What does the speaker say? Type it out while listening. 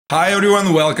Hi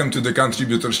everyone, welcome to the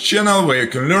Contributors channel where you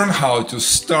can learn how to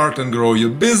start and grow your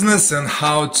business and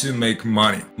how to make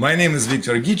money. My name is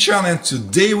Viktor Gichan and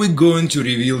today we're going to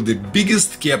reveal the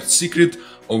biggest kept secret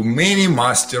of many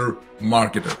master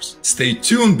marketers. Stay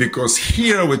tuned because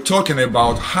here we're talking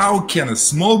about how can a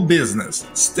small business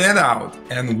stand out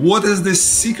and what is the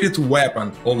secret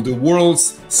weapon of the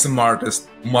world's smartest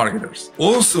marketers.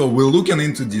 Also, we're looking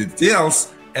into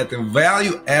details at the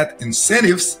value-add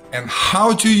incentives and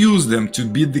how to use them to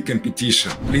beat the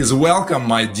competition. Please welcome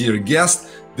my dear guest,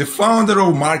 the founder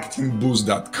of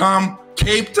MarketingBoost.com,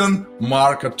 Captain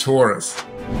Marco Torres.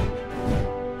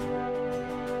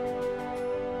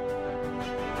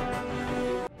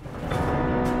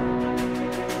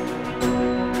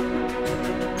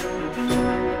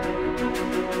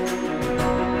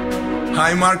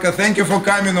 Hi Marco, thank you for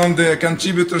coming on the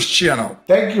Contributors channel.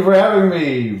 Thank you for having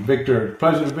me, Victor.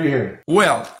 Pleasure to be here.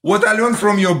 Well, what I learned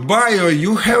from your bio,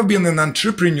 you have been an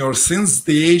entrepreneur since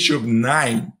the age of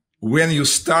 9, when you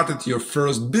started your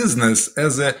first business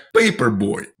as a paper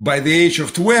boy. By the age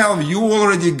of 12, you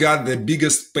already got the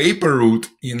biggest paper route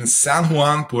in San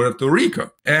Juan, Puerto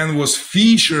Rico, and was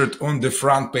featured on the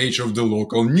front page of the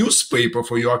local newspaper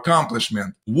for your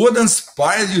accomplishment. What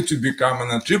inspired you to become an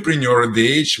entrepreneur at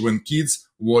the age when kids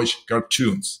watch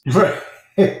cartoons? Right.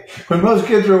 When most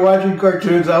kids were watching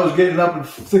cartoons, I was getting up at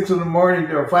 6 in the morning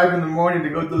or 5 in the morning to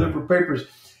go deliver papers.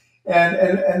 And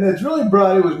it's really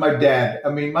broad. It was my dad. I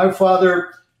mean, my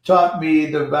father taught me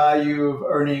the value of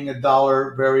earning a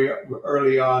dollar very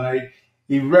early on.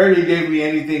 He rarely gave me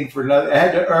anything for nothing. I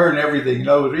had to earn everything. You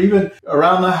know, even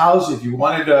around the house, if you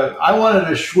wanted I wanted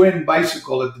a Schwinn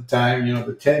bicycle at the time, you know,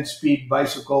 the 10-speed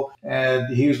bicycle.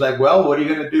 And he was like, well, what are you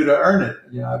going to do to earn it?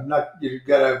 You know, you've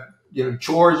got to,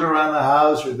 chores around the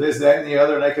house or this, that, and the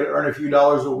other. And I could earn a few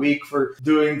dollars a week for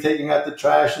taking out the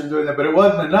trash and doing that, but it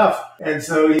wasn't enough. And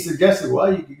so he suggested,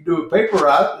 well, you can do a paper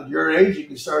route. At your age, you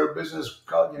can start a business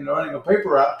called, running a paper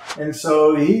route. And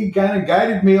so he kind of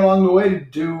guided me along the way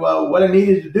to what I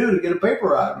needed to do to get a paper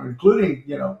route, including,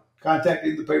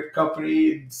 contacting the paper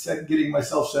company and getting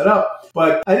myself set up.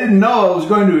 But I didn't know I was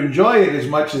going to enjoy it as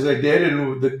much as I did.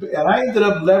 And I ended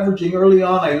up leveraging early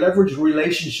on. I leveraged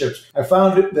relationships. I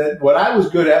found that what I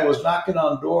was good at was knocking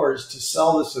on doors to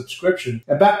sell the subscription.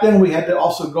 And back then we had to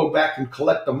also go back and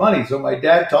collect the money. So my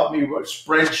dad taught me about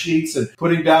spreadsheets and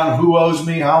putting down who owes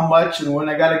me how much and when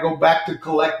I got to go back to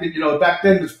collect it. Back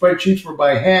then the spreadsheets were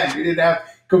by hand. We didn't have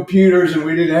computers and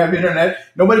we didn't have internet.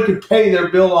 Nobody could pay their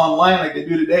bill online like they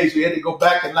do today. So we had to go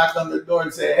back and knock on the door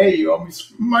and say, hey, you owe me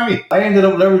some money. I ended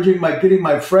up leveraging getting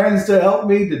my friends to help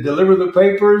me to deliver the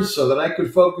papers so that I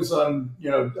could focus on,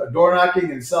 door knocking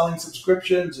and selling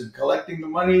subscriptions and collecting the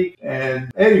money.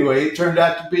 And anyway, it turned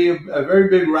out to be a very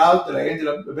big route that I ended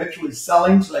up eventually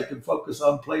selling so I could focus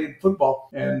on playing football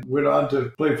and went on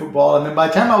to play football. And then by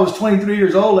the time I was 23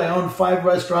 years old, I owned 5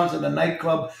 restaurants and a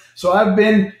nightclub. So I've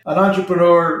been an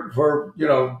entrepreneur for,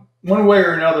 one way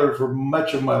or another for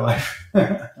much of my life.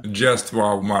 Just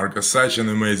wow, Marco, such an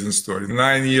amazing story.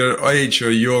 9-year age,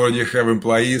 you already have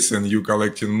employees and you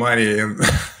collecting money and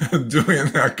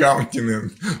doing accounting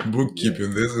and bookkeeping.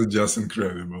 Yeah. This is just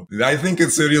incredible. I think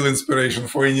it's a real inspiration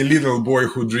for any little boy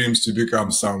who dreams to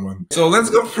become someone. So let's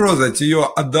go further to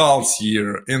your adults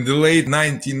here. In the late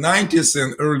 1990s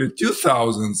and early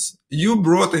 2000s, you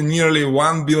brought in nearly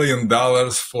 $1 billion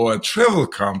for a travel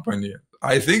company.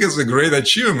 I think it's a great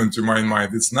achievement to my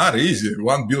mind. It's not easy.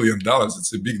 $1 billion,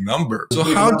 it's a big number. So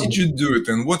how did you do it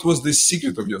and what was the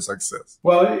secret of your success?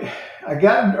 Well, I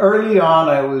got early on,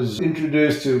 I was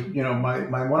introduced to,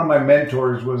 one of my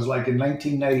mentors was like in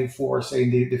 1994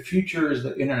 saying the future is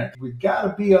the internet. We've got to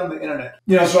be on the internet.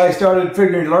 So I started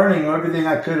learning everything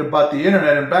I could about the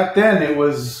internet. And back then it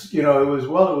was, it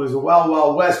was a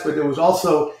wild west, but it was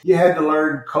also, you had to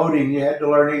learn coding. You had to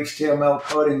learn HTML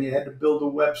coding. You had to build a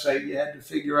website. You had to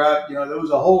figure out, there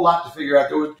was a whole lot to figure out.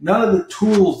 There was none of the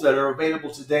tools that are available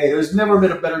today. There's never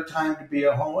been a better time to be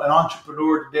an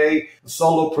entrepreneur today, a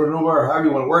solopreneur, or however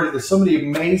you want to word it. There's so many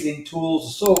amazing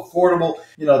tools, so affordable.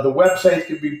 The website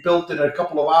can be built in a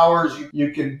couple of hours.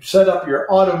 You can set up your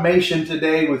automation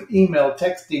today with email,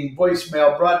 texting,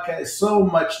 voicemail, broadcast, so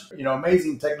much,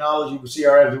 amazing technology with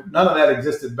CRM. None of that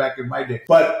existed back in my day.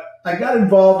 But I got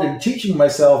involved in teaching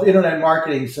myself internet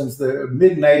marketing since the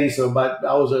mid-90s. So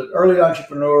I was an early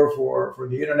entrepreneur for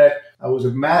the internet. I was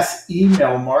a mass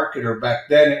email marketer back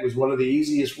then. It was one of the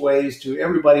easiest ways to,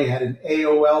 everybody had an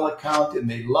AOL account and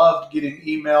they loved getting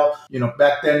email.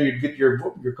 Back then you'd get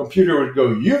your computer would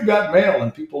go, you've got mail.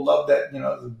 And people loved that,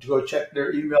 to go check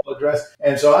their email address.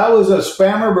 And so I was a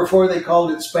spammer before they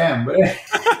called it spam. But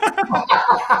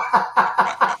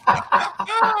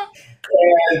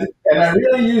And I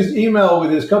really used email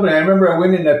with this company. I remember I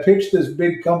went in, I pitched this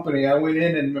big company. I went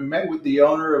in and met with the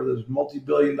owner of this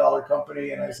multi-billion-dollar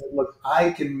company, and I said, look,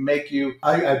 I can make you,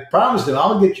 I promised him,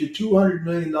 I'll get you $200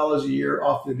 million a year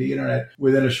off of the internet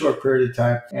within a short period of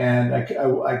time. And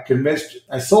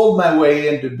I sold my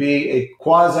way in to be a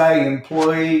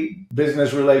quasi-employee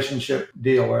business relationship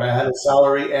deal where I had a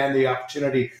salary and the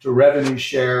opportunity to revenue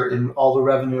share in all the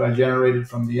revenue I generated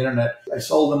from the internet. I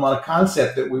sold him on a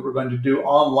concept that we were going to do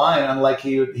online, unlike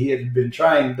he had been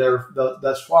trying there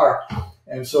thus far.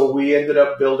 And so we ended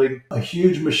up building a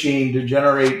huge machine to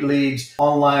generate leads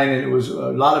online. And it was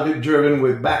a lot of it driven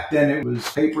with, back then it was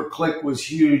pay-per-click was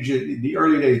huge in the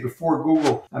early days before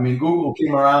Google. I mean, Google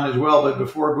came around as well, but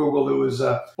before Google, there was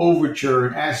Overture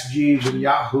and Ask Jeeves and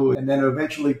Yahoo. And then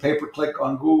eventually pay-per-click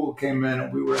on Google came in,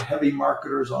 and we were heavy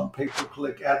marketers on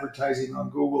pay-per-click advertising on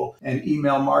Google and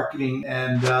email marketing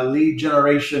and lead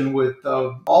generation with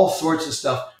all sorts of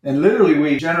stuff. And literally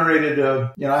we generated,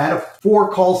 I had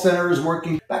 4 call centers working.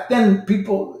 Back then,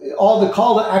 all the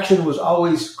call to action was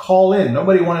always call in.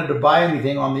 Nobody wanted to buy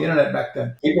anything on the internet back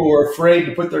then. People were afraid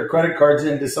to put their credit cards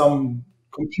into some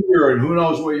computer, and who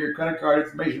knows where your credit card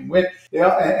information went.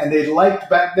 And they liked,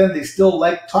 back then, they still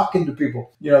liked talking to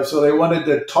people, so they wanted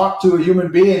to talk to a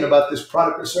human being about this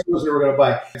product or service they were going to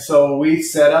buy. So we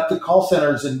set up the call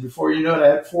centers, and before you know it,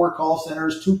 I had 4 call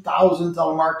centers, 2,000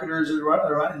 telemarketers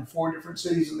around in 4 different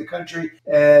cities in the country.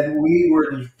 And we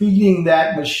were feeding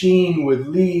that machine with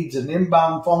leads and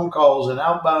inbound phone calls and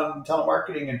outbound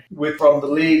telemarketing and from the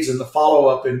leads and the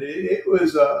follow-up. And it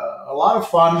was a lot of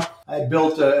fun. I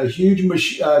built a huge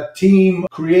team,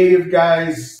 creative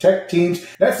guys, tech teams.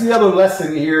 That's the other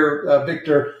lesson here,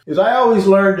 Victor, is I always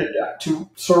learned to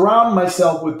surround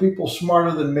myself with people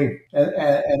smarter than me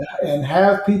and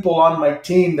have people on my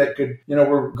team that could,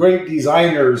 were great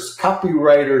designers,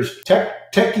 copywriters,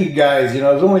 techie guys.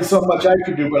 There's only so much I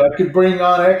could do, but I could bring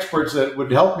on experts that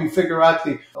would help me figure out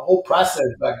the whole process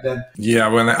back then. Yeah,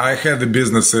 when I had a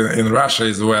business in Russia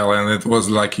as well, and it was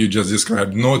like you just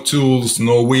described, no tools,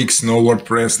 no Wix, no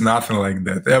WordPress, nothing like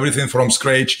that. Everything from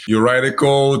scratch. You write a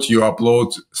code, you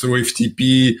upload through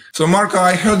FTP. So Marco,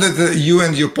 I heard that you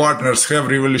and your partners have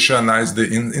revolutionized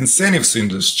the incentives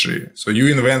industry. So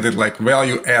you invented like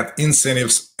value add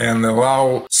incentives and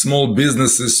allow small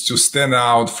businesses to stand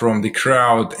out from the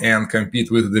crowd and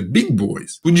compete with the big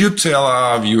boys. Could you tell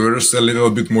our viewers a little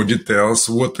bit more details?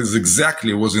 What is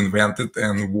exactly was invented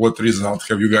and what result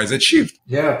have you guys achieved?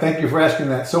 Yeah, thank you for asking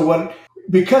that. So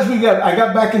because I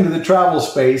got back into the travel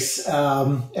space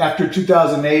after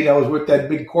 2008. I was with that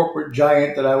big corporate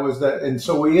giant that I was at, and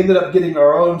so we ended up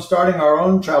starting our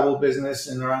own travel business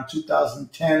in around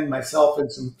 2010. Myself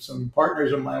and some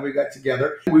partners of mine, we got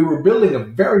together. We were building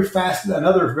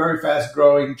another very fast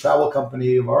growing travel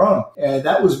company of our own, and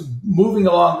that was moving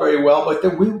along very well. But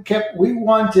then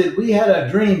we had a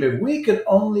dream. If we could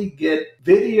only get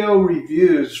video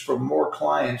reviews from more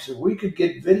clients, if we could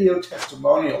get video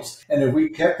testimonials, and if we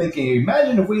kept thinking,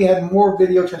 imagine if we had more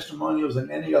video testimonials than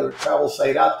any other travel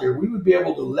site out there, we would be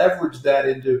able to leverage that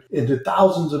into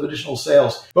thousands of additional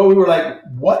sales. But we were like,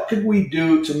 what could we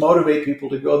do to motivate people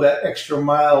to go that extra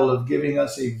mile of giving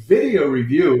us a video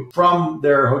review from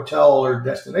their hotel or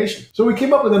destination? So we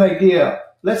came up with an idea.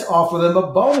 Let's offer them a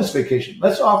bonus vacation.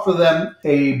 Let's offer them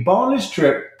a bonus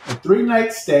trip, a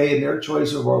 3-night stay in their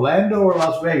choice of Orlando or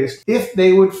Las Vegas, if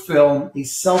they would film a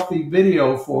selfie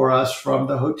video for us from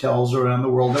the hotels around the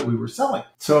world that we were selling.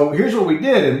 So here's what we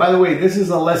did. And by the way, this is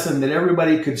a lesson that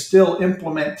everybody could still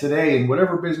implement today in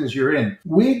whatever business you're in.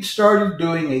 We started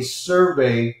doing a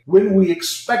survey when we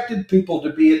expected people to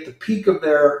be at the peak of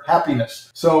their happiness.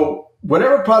 So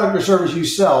whatever product or service you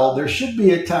sell, there should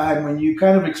be a time when you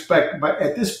kind of expect, but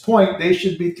at this point, they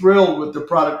should be thrilled with the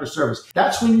product or service.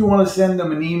 That's when you want to send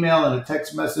them an email and a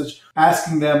text message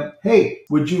asking them, hey,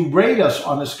 would you rate us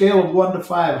on a scale of 1 to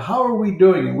 5? How are we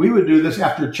doing? And we would do this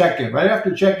after check-in. Right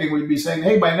after check-in, we'd be saying,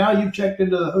 hey, by now you've checked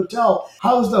into the hotel.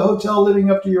 How's the hotel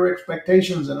living up to your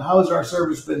expectations? And how has our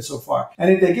service been so far?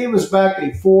 And if they gave us back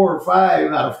a 4 or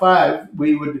 5 out of 5,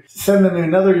 we would send them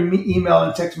another email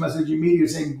and text message immediately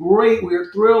saying, great,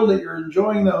 we're thrilled that you're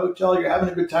enjoying the hotel. You're having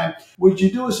a good time. Would you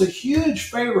do us a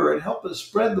huge favor and help us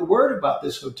spread the word about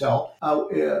this hotel?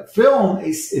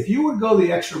 If you would go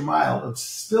the extra mile of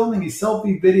filming a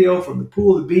selfie video from the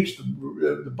pool, the beach,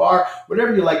 the bar,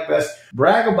 whatever you like best,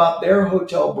 brag about their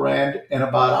hotel brand and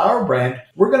about our brand,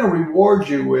 we're going to reward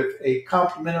you with a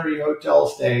complimentary hotel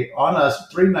stay on us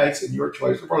 3 nights in your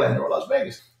choice of Orlando or Las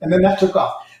Vegas. And then that took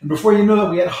off. And before you know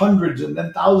it, we had hundreds and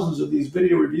then thousands of these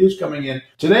video reviews coming in.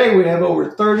 Today, we have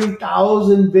over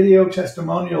 30,000 video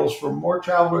testimonials from more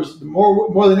travelers,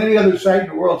 more than any other site in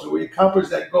the world. So we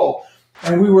accomplished that goal.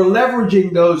 And we were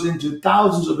leveraging those into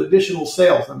thousands of additional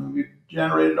sales. I mean, we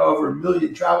generated over 1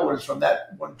 million travelers from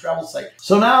that one travel site.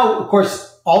 So now, of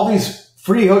course, all these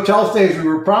free hotel stays we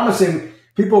were promising,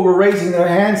 people were raising their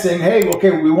hands saying, hey,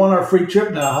 okay, we want our free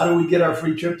trip now. How do we get our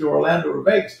free trip to Orlando or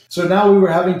Vegas? So now we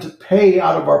were having to pay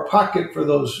out of our pocket for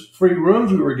those free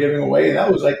rooms we were giving away. And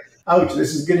that was like, ouch,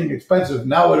 this is getting expensive.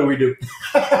 Now what do we do?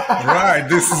 Right.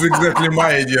 This is exactly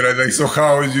my idea. Right? Like, so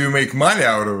how do you make money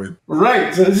out of it?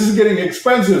 Right. So this is getting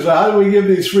expensive. So how do we give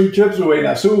these free trips away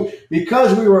now? So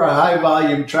because we were a high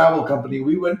volume travel company,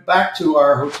 we went back to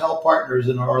our hotel partners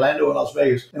in Orlando and Las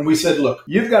Vegas. And we said, look,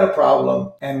 you've got a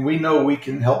problem and we know we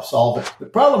can help solve it. The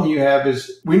problem you have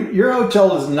is your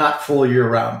hotel is not full year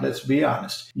round. Let's be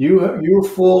honest. You're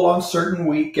full on certain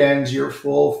weekends. You're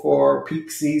full for peak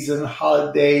season,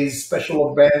 holidays,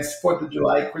 special events, 4th of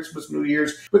July, Christmas, New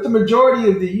Year's. But the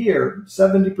majority of the year,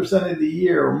 70% of the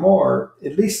year or more,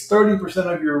 at least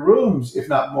 30% of your rooms, if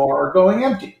not more, are going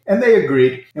empty. And they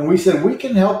agreed. And we said, we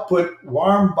can help put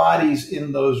warm bodies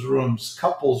in those rooms,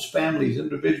 couples, families,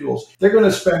 individuals. They're going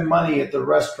to spend money at the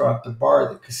restaurant, the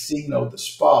bar, the casino, the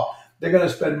spa. They're going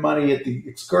to spend money at the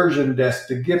excursion desk,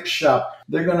 the gift shop.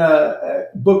 They're going to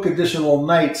book additional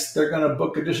nights. They're going to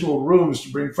book additional rooms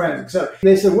to bring friends, etc.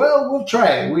 They said, well, we'll try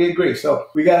it. We agree. So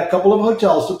we got a couple of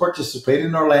hotels to participate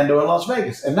in Orlando and Las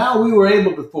Vegas. And now we were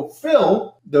able to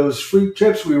fulfill those free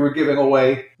trips we were giving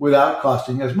away without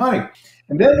costing us money.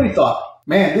 And then we thought,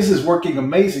 man, this is working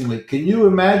amazingly. Can you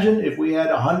imagine if we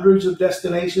had hundreds of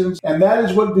destinations? And that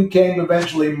is what became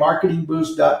eventually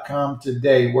MarketingBoost.com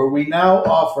today, where we now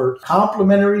offer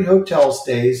complimentary hotel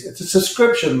stays. It's a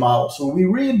subscription model. So we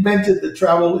reinvented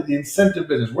the incentive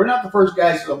business. We're not the first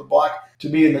guys on the block to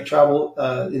be in the travel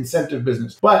incentive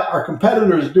business, but our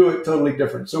competitors do it totally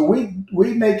different. So we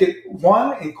make it,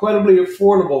 one, incredibly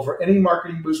affordable for any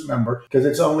Marketing Boost member because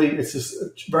it's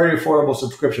a very affordable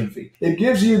subscription fee. It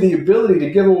gives you the ability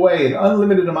to give away an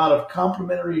unlimited amount of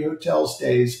complimentary hotel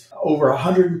stays over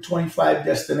 125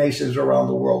 destinations around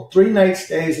the world. 3-night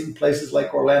stays in places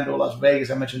like Orlando, Las Vegas,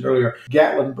 I mentioned earlier,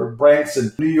 Gatlinburg,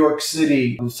 Branson, New York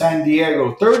City, San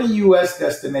Diego, 30 U.S.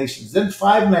 destinations. Then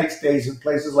 5-night stays in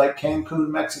places like Cancun,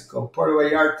 Mexico, Puerto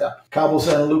Vallarta, Cabo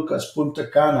San Lucas, Punta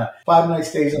Cana, 5-night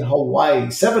stays in Hawaii,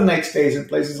 7-night stays in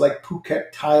places like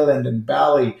Phuket, Thailand, and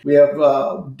Bali. We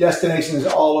have destinations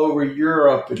all over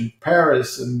Europe and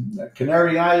Paris and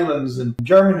Canary Islands and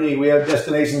Germany. We have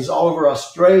destinations all over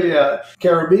Australia,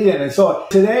 Caribbean, and so on.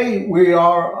 Today,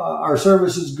 our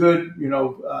service is good,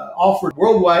 offered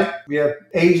worldwide. We have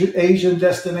Asian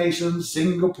destinations,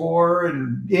 Singapore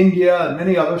and India and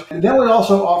many others. And then we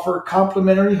also offer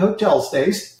complimentary hotel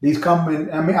stays. These come in,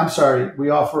 we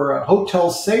offer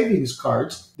hotel savings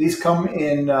cards. These come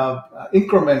in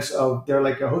increments of, they're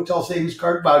like a hotel savings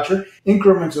card voucher,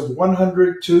 increments of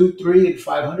 $100, $200, $300, and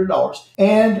 $500,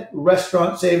 and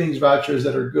restaurant savings vouchers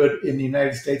that are good in the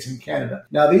United States and Canada.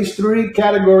 Now, these 3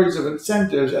 categories of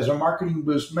incentives as a Marketing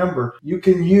Boost member, you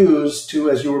can use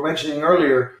to, as you were mentioning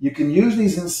earlier, you can use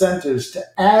these incentives to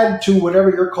add to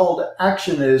whatever your call to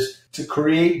action is to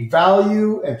create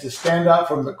value and to stand out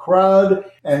from the crowd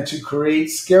and to create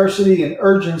scarcity and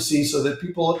urgency so that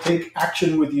people take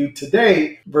action with you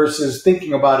today versus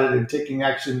thinking about it and taking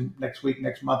action next week,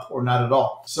 next month, or not at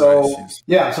all. So,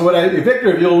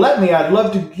 Victor, if you'll let me, I'd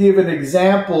love to give an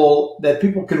example that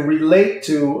people can relate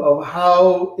to of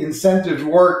how incentives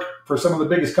work for some of the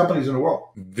biggest companies in the world.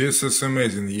 This is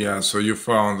amazing. Yeah. So you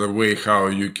found a way how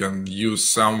you can use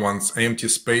someone's empty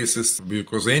spaces,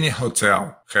 because any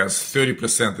hotel has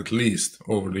 30% at least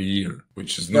over the year,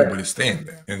 which is nobody staying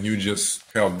there. And you just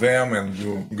help them and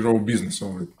you grow business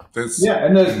over it.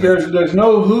 And there's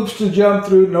no hoops to jump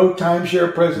through, no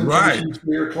timeshare presentations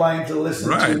for your client to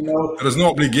listen to. There's no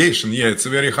obligation. Yeah, it's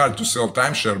very hard to sell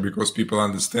timeshare because people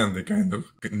understand they kind of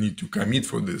need to commit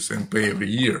for this and pay every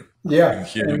year. Yeah,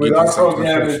 and with our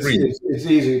program, it's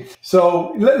easy.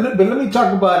 So, but let me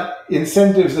talk about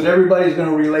incentives that everybody's going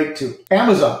to relate to.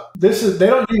 Amazon. They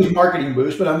don't use Marketing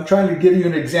Boost, but I'm trying to give you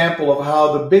an example of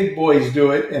how the big boys do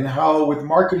it and how with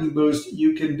Marketing Boost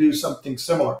you can do something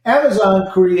similar.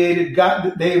 Amazon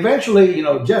they eventually,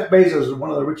 Jeff Bezos,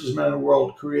 one of the richest men in the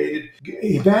world,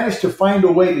 he managed to find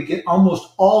a way to get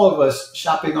almost all of us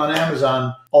shopping on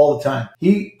Amazon all the time.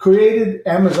 He created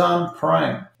Amazon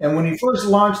Prime. And when he first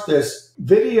launched this,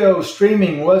 video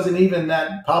streaming wasn't even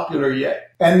that popular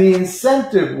yet. And the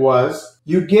incentive was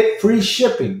you get free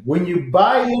shipping. When you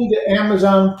buy into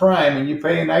Amazon Prime and you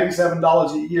pay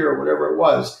 $97 a year or whatever it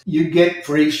was, you get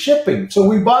free shipping. So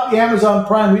we bought the Amazon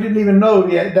Prime. We didn't even know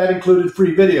that included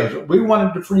free videos. We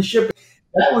wanted the free shipping.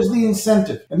 That was the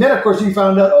incentive. And then, of course, you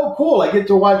found out, oh, cool, I get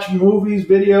to watch movies,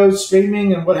 videos,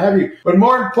 streaming, and what have you. But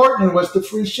more important was the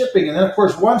free shipping. And then, of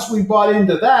course, once we bought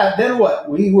into that, then what?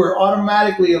 We were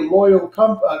automatically a loyal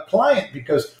client,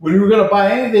 because when you were going to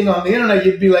buy anything on the internet,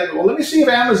 you'd be like, well, let me see if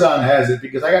Amazon has it,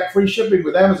 because I got free shipping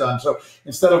with Amazon. So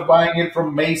instead of buying it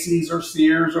from Macy's or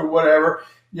Sears or whatever,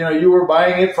 you were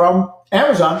buying it from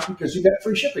Amazon because you got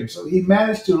free shipping. So he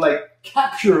managed to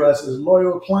capture us as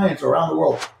loyal clients around the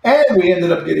world. And we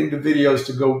ended up getting the videos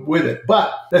to go with it.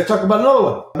 But let's talk about another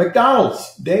one.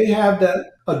 McDonald's, they have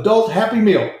that adult Happy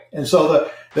Meal. And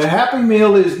so the Happy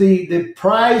Meal is the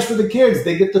prize for the kids.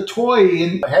 They get the toy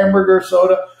in hamburger,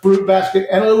 soda, fruit basket,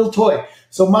 and a little toy.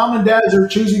 So mom and dads are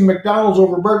choosing McDonald's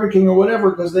over Burger King or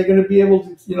whatever because they're going to be able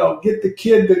to, get the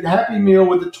kid the Happy Meal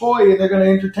with the toy, and they're going to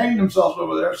entertain themselves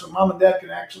over there. So mom and dad can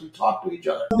actually talk to each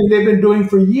other. Something they've been doing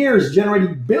for years,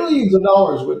 generating billions of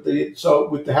dollars with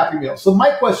the Happy Meal. So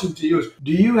my question to you is,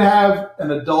 do you have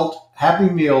an adult Happy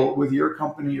Meal with your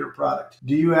company or product?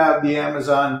 Do you have the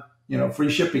Amazon free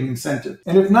shipping incentive?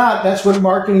 And if not, that's what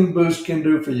Marketing Boost can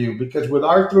do for you, because with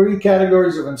our 3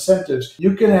 categories of incentives,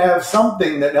 you can have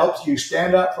something that helps you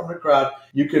stand out from the crowd.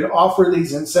 You can offer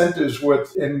these incentives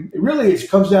and really it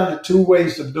comes down to 2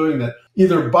 ways of doing that.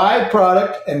 Either buy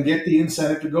product and get the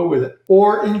incentive to go with it,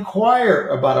 or inquire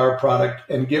about our product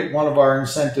and get one of our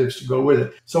incentives to go with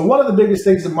it. So one of the biggest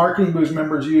things that Marketing Boost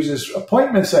members use is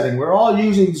appointment setting. We're all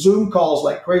using Zoom calls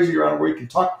like crazy around where we can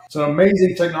talk. It's an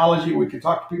amazing technology. We can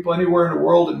talk to people anywhere in the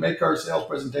world and make our sales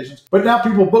presentations. But now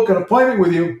people book an appointment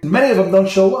with you, and many of them don't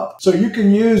show up. So you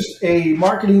can use a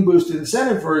Marketing Boost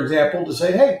incentive, for example, to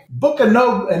say, hey, book a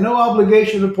no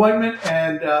obligation appointment,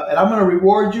 and I'm going to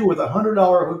reward you with a $100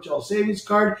 hotel savings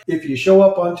card if you show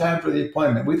up on time for the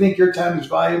appointment. We think your time is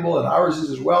valuable and ours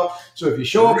is as well. So if you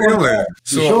show up on time,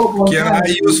 can I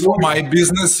use for my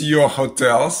business your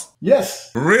hotels?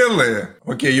 Yes. Really?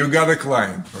 Okay, you got a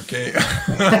client. Okay.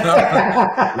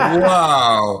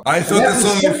 Wow. I thought it's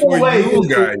only for you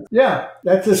guys.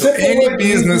 That's a simple way. Any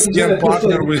business can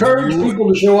partner with you. Encourage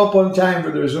people to show up on time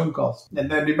for their Zoom calls. And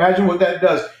then imagine what that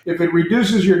does. If it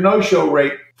reduces your no-show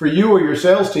rate for you or your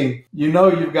sales team, you've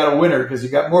got a winner, because you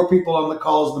got more people on the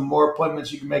calls. The more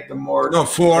appointments you can make, the more. No,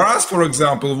 for us, for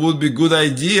example, would be good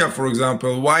idea. For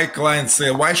example, why clients say,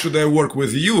 why should I work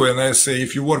with you? And I say,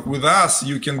 if you work with us,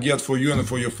 you can get for you and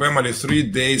for your family 3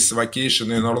 days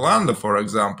vacation in Orlando, for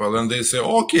example. And they say,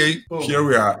 okay, here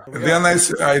we are. And then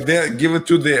I give it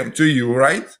to you,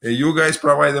 right? You guys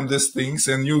provide them these things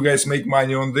and you guys make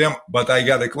money on them, but I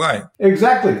got a client.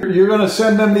 Exactly. You're going to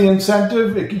send them the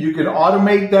incentive. You can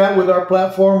automate that with our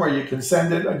platform, or you can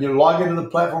send it, you log into the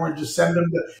platform and just send them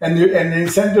and the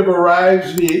incentive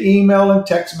arrives via email and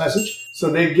text message. So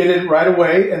they get it right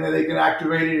away, and then they can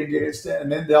activate it and get it,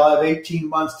 and then they'll have 18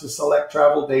 months to select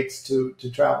travel dates to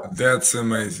travel. That's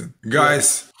amazing.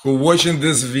 Guys, who watching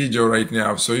this video right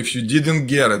now, so if you didn't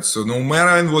get it, so no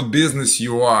matter in what business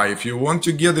you are, if you want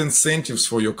to get incentives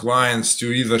for your clients to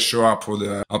either show up for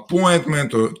the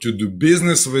appointment or to do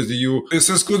business with you,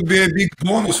 this could be a big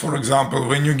bonus. For example,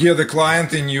 when you get a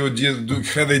client and you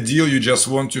had a deal, you just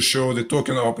want to show the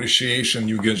token of appreciation,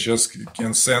 you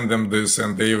can send them this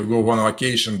and they will go on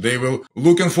vacation. They will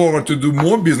looking forward to do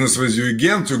more business with you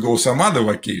again, to go some other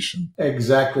vacation.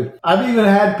 Exactly. I've even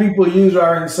had people use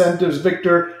our incentives,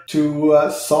 Victor,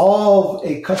 to solve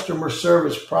a customer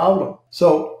service problem.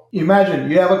 So imagine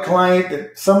you have a client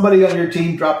that somebody on your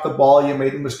team dropped the ball, you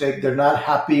made a mistake, they're not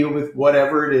happy with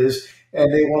whatever it is,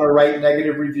 and they want to write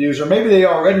negative reviews, or maybe they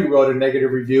already wrote a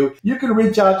negative review. You can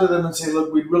reach out to them and say,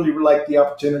 look, we'd really like the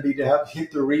opportunity to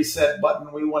hit the reset button.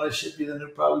 We want to ship you the new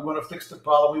product. We want to fix the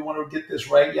problem. We want to get this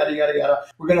right, yada, yada, yada.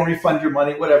 We're going to refund your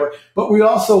money, whatever. But we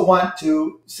also want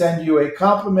to send you a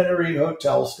complimentary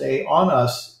hotel stay on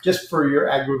us, just for your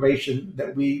aggravation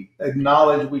that we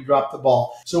acknowledge we dropped the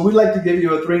ball. So we'd like to give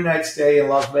you a 3-night stay in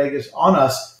Las Vegas on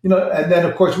us. And then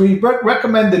of course we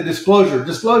recommend the disclosure.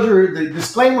 The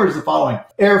disclaimer is the following: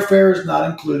 airfare is not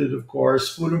included, of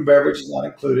course. Food and beverage is not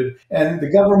included, and the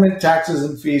government taxes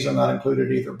and fees are not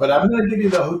included either. But I'm going to give you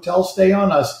the hotel stay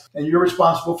on us, and you're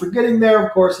responsible for getting there,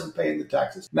 of course, and paying the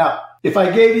taxes. Now, if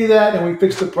I gave you that and we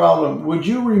fixed the problem, would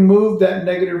you remove that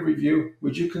negative review?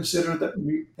 Would you consider that?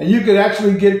 And you could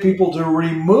actually get people to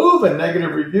remove a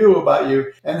negative review about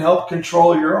you and help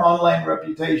control your online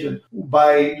reputation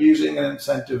by using an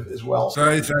incentive as well. So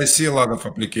I see a lot of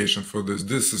application for this.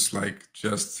 This is like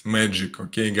just made magic.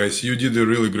 Okay, guys, you did a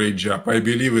really great job. I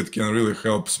believe it can really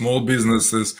help small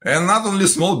businesses, and not only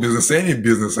small business, any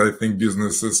business. I think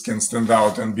businesses can stand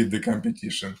out and beat the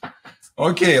competition.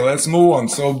 Okay, let's move on.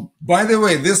 So, by the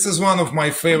way, this is one of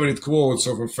my favorite quotes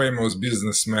of a famous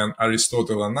businessman,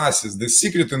 Aristotle Onassis. The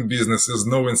secret in business is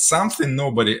knowing something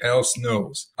nobody else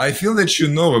knows. I feel that you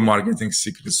know a marketing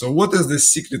secret. So what is the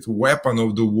secret weapon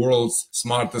of the world's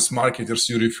smartest marketers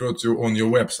you refer to on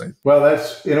your website? Well,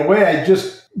 that's, in a way, I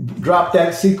just dropped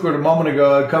that secret a moment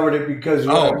ago. I covered it because...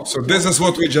 So this is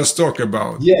what we just talked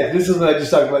about. Yeah, this is what I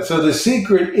just talked about. So the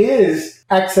secret is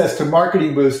access to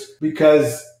Marketing Boost,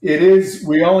 because it is,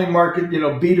 we only market,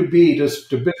 B2B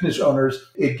to business owners.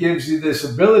 It gives you this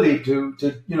ability to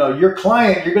your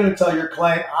client, you're going to tell your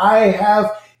client,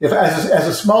 if as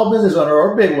a small business owner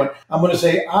or a big one, I'm going to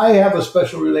say, I have a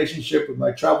special relationship with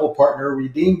my travel partner,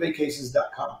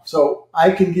 redeemvacations.com. So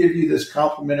I can give you this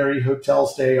complimentary hotel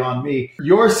stay on me.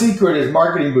 Your secret is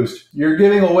Marketing Boost. You're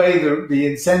giving away the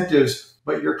incentives,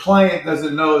 but your client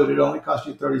doesn't know that it only costs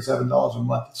you $37 a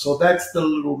month. So that's the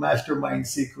little mastermind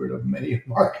secret of many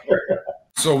marketers.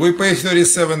 So we pay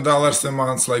 $37 a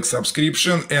month like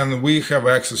subscription, and we have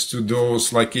access to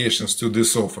those locations, to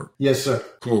this offer. Yes, sir.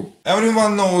 Cool.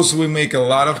 Everyone knows we make a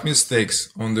lot of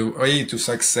mistakes on the way to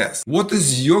success. What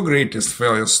is your greatest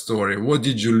failure story? What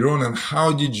did you learn and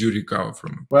how did you recover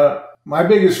from it? Well, my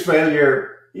biggest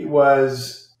failure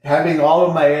was having all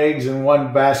of my eggs in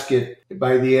one basket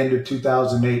by the end of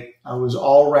 2008. I was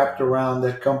all wrapped around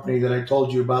that company that I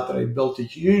told you about, that I built a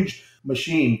huge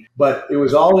machine, but it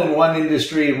was all in one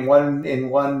industry, in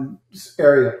one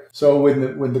area. So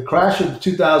when the crash of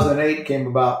 2008 came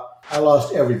about, I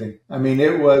lost everything. I mean,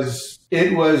 it was,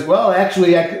 well,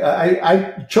 actually,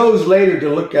 I chose later to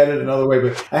look at it another way,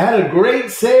 but I had a great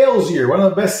sales year, one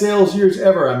of the best sales years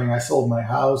ever. I mean, I sold my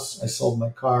house, I sold my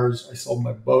cars, I sold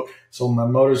my boat, I sold my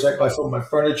motorcycle, I sold my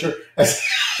furniture.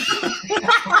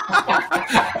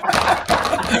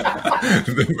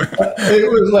 It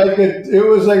was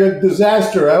like a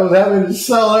disaster. I was having to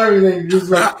sell everything, just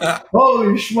like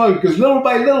holy smoke. Because little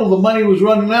by little, the money was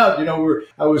running out.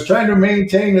 I was trying to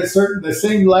maintain the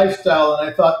same lifestyle, and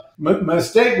I thought my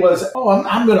mistake was,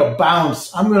 I'm going to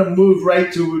bounce. I'm going to move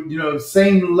right to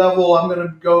same level. I'm going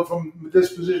to go from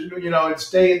this position, and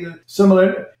stay in the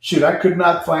similar. Shoot, I could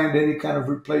not find any kind of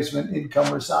replacement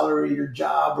income or salary or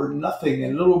job or nothing.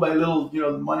 And little by little,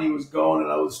 the money was going,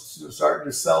 and I was starting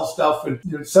to sell stuff. And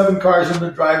 7 cars in the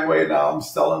driveway. Now I'm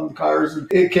selling cars.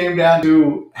 And it came down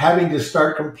to having to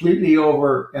start completely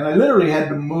over. And I literally had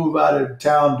to move out of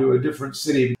town to a different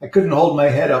city. I couldn't hold my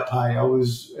head up high.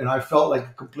 I felt like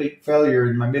a complete failure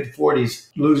in my mid-40s,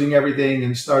 losing everything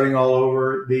and starting all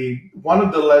over. One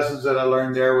of the lessons that I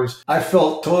learned there was I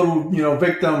felt total,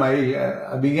 victim.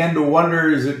 I began to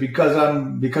wonder, is it because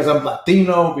I'm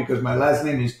Latino, because my last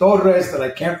name is Torres, that I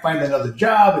can't find another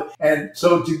job? And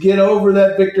so to get over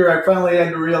that, Victor, I finally had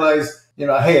to realize,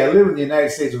 hey, I live in the United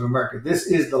States of America. This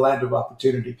is the land of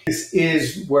opportunity. This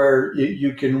is where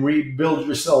you can rebuild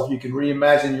yourself. You can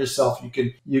reimagine yourself. You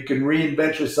can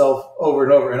reinvent yourself over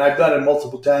and over. And I've done it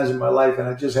multiple times in my life. And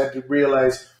I just had to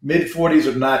realize, mid-40s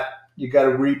or not, you got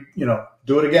to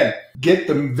do it again. Get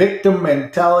the victim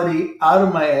mentality out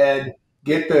of my head.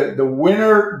 Get the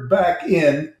winner back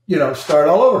in. Start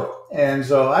all over. And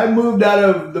so I moved out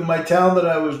of my town that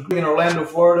I was in, Orlando,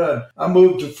 Florida. And I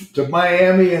moved to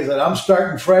Miami and said, I'm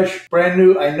starting fresh, brand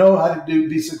new. I know how to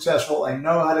be successful. I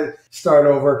know how to start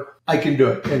over. I can do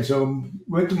it. And so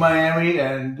went to Miami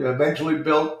and eventually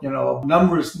built,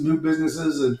 numerous new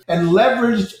businesses and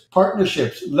leveraged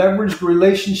partnerships, leveraged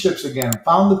relationships again.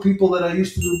 Found the people that I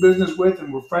used to do business with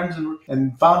and were friends,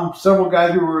 and found several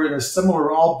guys who were in a similar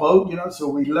boat, So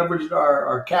we leveraged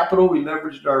our capital, we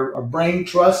leveraged our brain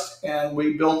trust, and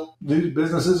we built these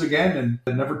businesses again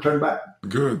and never turned back.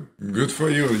 Good for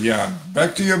you. Yeah.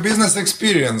 Back to your business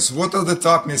experience. What are the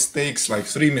top mistakes, like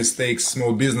 3 mistakes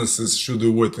small businesses should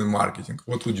avoid in marketing?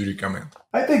 What would you recommend?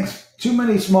 I think too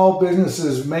many small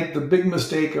businesses make the big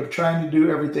mistake of trying to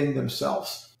do everything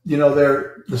themselves.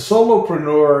 They're the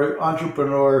solopreneur,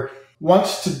 entrepreneur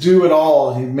wants to do it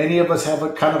all. Many of us have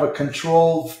a kind of a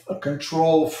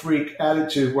control freak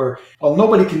attitude where, well,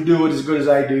 nobody can do it as good as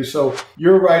I do. So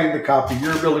you're writing the copy,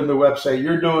 you're building the website,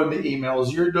 you're doing the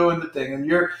emails, you're doing the thing, and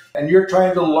you're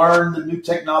trying to learn the new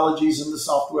technologies and the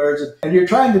softwares, and you're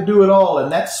trying to do it all.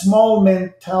 And that small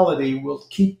mentality will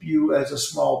keep you as a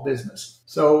small business.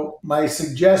 So my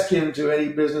suggestion to any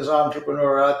business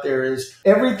entrepreneur out there is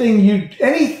anything you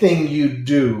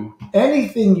do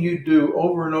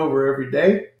over and over every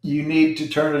day, you need to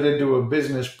turn it into a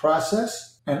business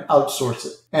process and outsource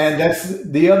it. And that's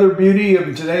the other beauty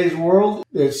of today's world.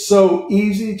 It's so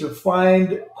easy to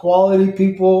find quality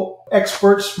people,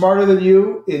 experts smarter than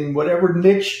you in whatever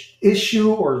niche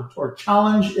issue or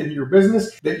challenge in your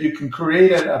business that you can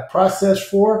create a process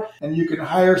for, and you can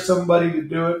hire somebody to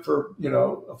do it for,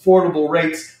 affordable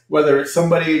rates, whether it's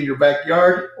somebody in your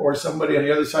backyard or somebody on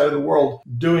the other side of the world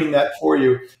doing that for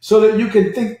you, so that you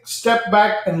can step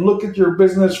back and look at your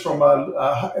business from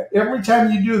every time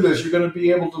you do this, you're going to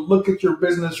be able to look at your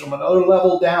business from another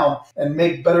level down and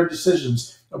make better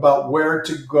decisions about where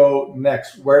to go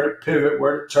next, where to pivot,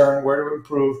 where to turn, where to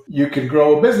improve. You can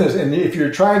grow a business. And if you're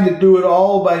trying to do it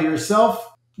all by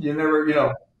yourself, you never,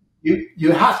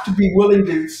 you have to be willing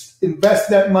to invest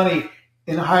that money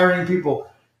in hiring people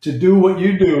to do what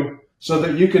you do, so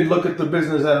that you can look at the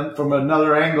business from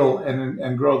another angle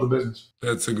and grow the business.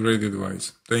 That's a great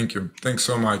advice. Thank you. Thanks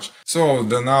so much. So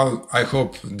then now I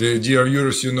hope the dear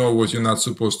viewers, you know what you're not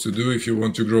supposed to do if you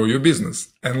want to grow your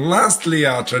business. And lastly,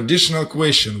 our traditional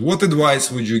question, what advice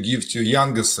would you give to your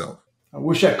younger self? I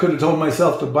wish I could have told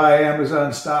myself to buy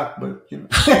Amazon stock, but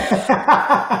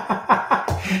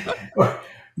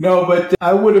no, but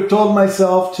I would have told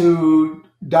myself to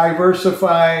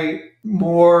diversify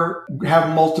more,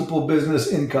 have multiple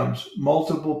business incomes,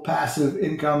 multiple passive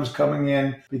incomes coming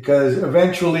in, because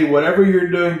eventually whatever you're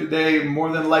doing today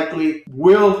more than likely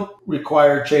will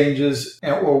require changes,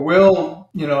 or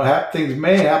will, things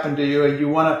may happen to you, and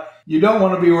you don't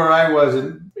want to be where I was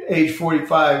at age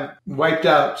 45, wiped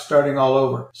out, starting all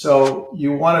over. So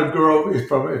you want to grow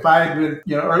if I had been,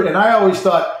 and I always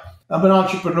thought, I'm an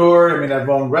entrepreneur. I mean, I've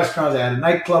owned restaurants. I had a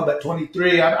nightclub at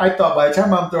 23. I thought by the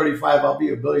time I'm 35, I'll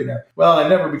be a billionaire. Well, I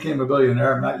never became a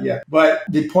billionaire. I'm not yet. But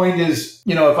the point is,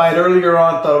 if I had earlier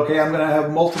on thought, okay, I'm going to have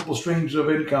multiple streams of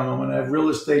income. I'm going to have real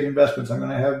estate investments. I'm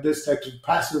going to have this type of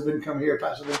passive income here,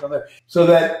 passive income there. So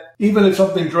that even if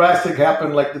something drastic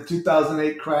happened, like the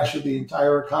 2008 crash of the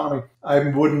entire economy, I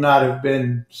would not have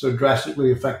been so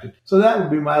drastically affected. So that would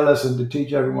be my lesson to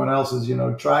teach everyone else is,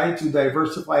 try to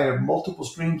diversify and have multiple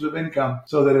streams of income,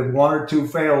 so that if one or two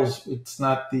fails, it's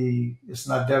not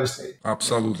devastating.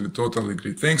 Absolutely. Totally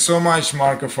agree. Thanks so much,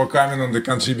 Marco, for coming on the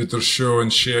Contributor Show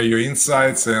and share your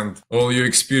insights and all your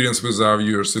experience with our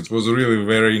viewers. It was really a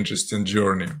very interesting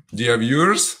journey. Dear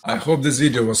viewers, I hope this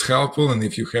video was helpful. And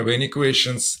if you have any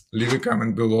questions, leave a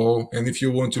comment below. And if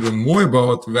you want to learn more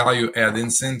about value add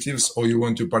incentives, or you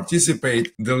want to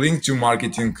participate, the link to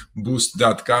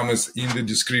marketingboost.com is in the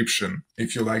description.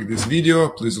 If you like this video,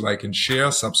 please like and share,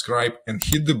 subscribe, and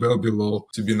hit the bell below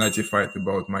to be notified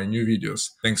about my new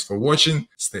videos. Thanks for watching.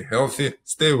 Stay healthy,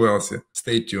 stay wealthy,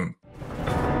 stay tuned.